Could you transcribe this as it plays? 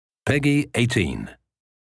Peggy 18.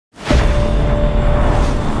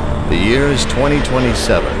 The year is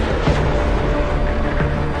 2027.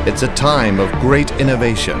 It's a time of great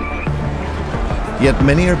innovation. Yet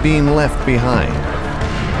many are being left behind.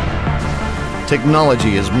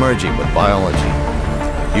 Technology is merging with biology.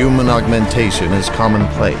 Human augmentation is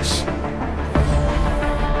commonplace.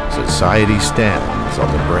 Society stands on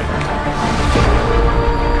the brink.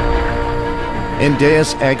 In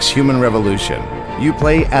Deus Ex Human Revolution, you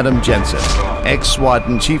play Adam Jensen, ex-SWAT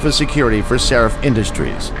and Chief of Security for Seraph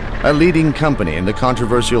Industries, a leading company in the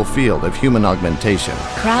controversial field of human augmentation.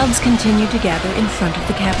 Crowds continue to gather in front of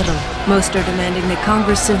the Capitol. Most are demanding that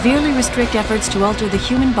Congress severely restrict efforts to alter the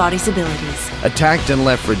human body's abilities. Attacked and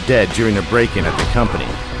left for dead during a break-in at the company,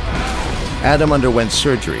 Adam underwent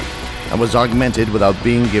surgery and was augmented without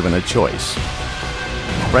being given a choice.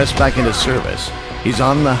 Pressed back into service, he's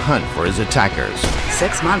on the hunt for his attackers.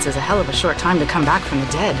 6 months is a hell of a short time to come back from the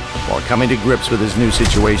dead. While coming to grips with his new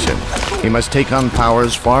situation, he must take on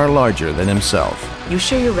powers far larger than himself. You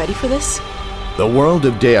sure you're ready for this? The world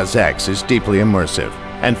of Deus Ex is deeply immersive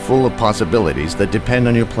and full of possibilities that depend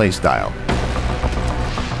on your playstyle.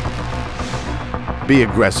 Be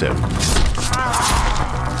aggressive.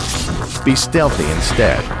 Be stealthy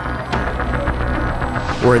instead.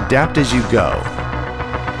 Or adapt as you go.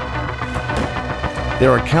 There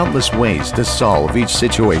are countless ways to solve each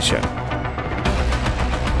situation.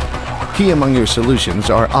 Key among your solutions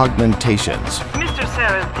are augmentations. Mr.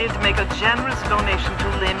 Sarah did make a generous donation to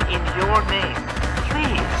Lynn in your name.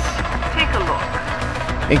 Please, take a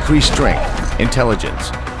look. Increase strength, intelligence,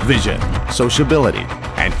 vision, sociability,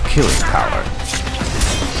 and killing power.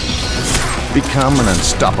 Become an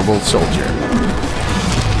unstoppable soldier.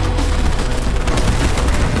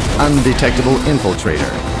 Undetectable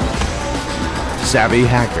infiltrator. Savvy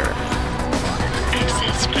hacker.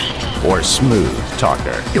 Or smooth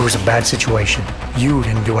talker. It was a bad situation. You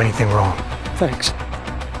didn't do anything wrong. Thanks.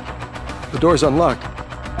 The door's unlocked.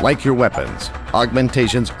 Like your weapons,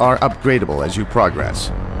 augmentations are upgradable as you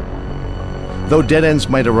progress. Though dead ends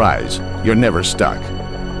might arise, you're never stuck.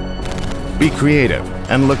 Be creative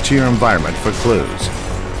and look to your environment for clues.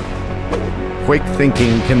 Quick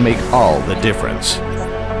thinking can make all the difference.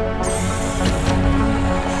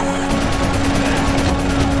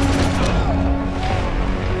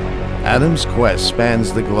 Adam's quest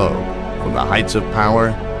spans the globe, from the heights of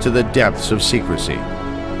power to the depths of secrecy.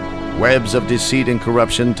 Webs of deceit and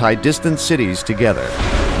corruption tie distant cities together.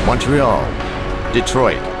 Montreal,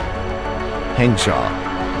 Detroit, Henshaw.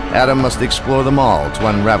 Adam must explore them all to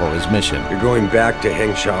unravel his mission. You're going back to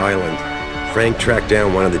Henshaw Island. Frank tracked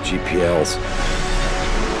down one of the GPLs.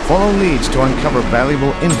 Follow leads to uncover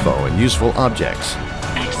valuable info and useful objects.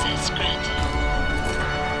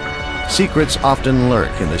 Secrets often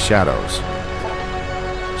lurk in the shadows.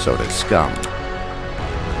 So does scum.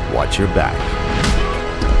 Watch your back.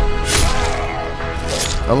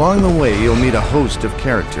 Along the way, you'll meet a host of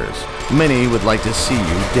characters. Many would like to see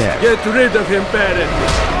you dead. Get rid of him,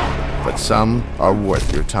 Baron! But some are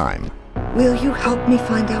worth your time. Will you help me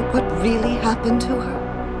find out what really happened to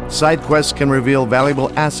her? Side quests can reveal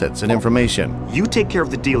valuable assets and information. You take care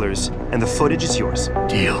of the dealers, and the footage is yours.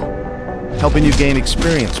 Deal. Helping you gain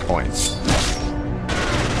experience points.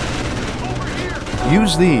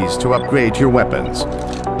 Use these to upgrade your weapons.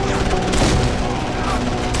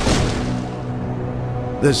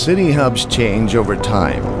 The city hubs change over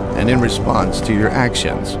time and in response to your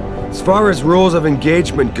actions. As far as rules of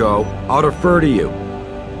engagement go, I'll defer to you.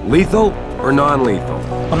 Lethal or non-lethal?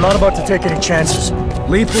 I'm not about to take any chances.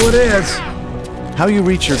 Lethal it is. How you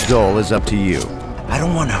reach your goal is up to you. I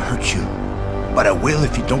don't want to hurt you, but I will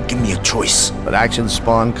if you don't give me a choice. But actions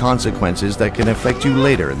spawn consequences that can affect you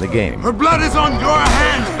later in the game. Her blood is on your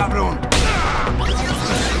hands, cabron!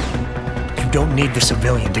 You don't need the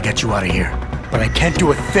civilian to get you out of here. But I can't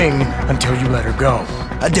do a thing until you let her go.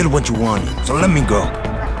 I did what you wanted, so let me go.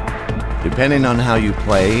 Depending on how you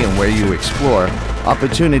play and where you explore,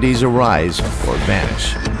 opportunities arise or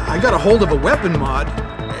vanish. I got a hold of a weapon mod.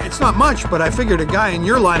 It's not much, but I figured a guy in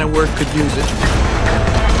your line of work could use it.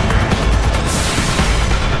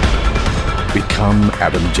 Become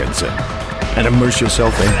Adam Jensen and immerse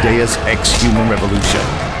yourself in Deus Ex Human Revolution.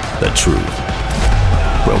 The truth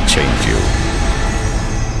will change you.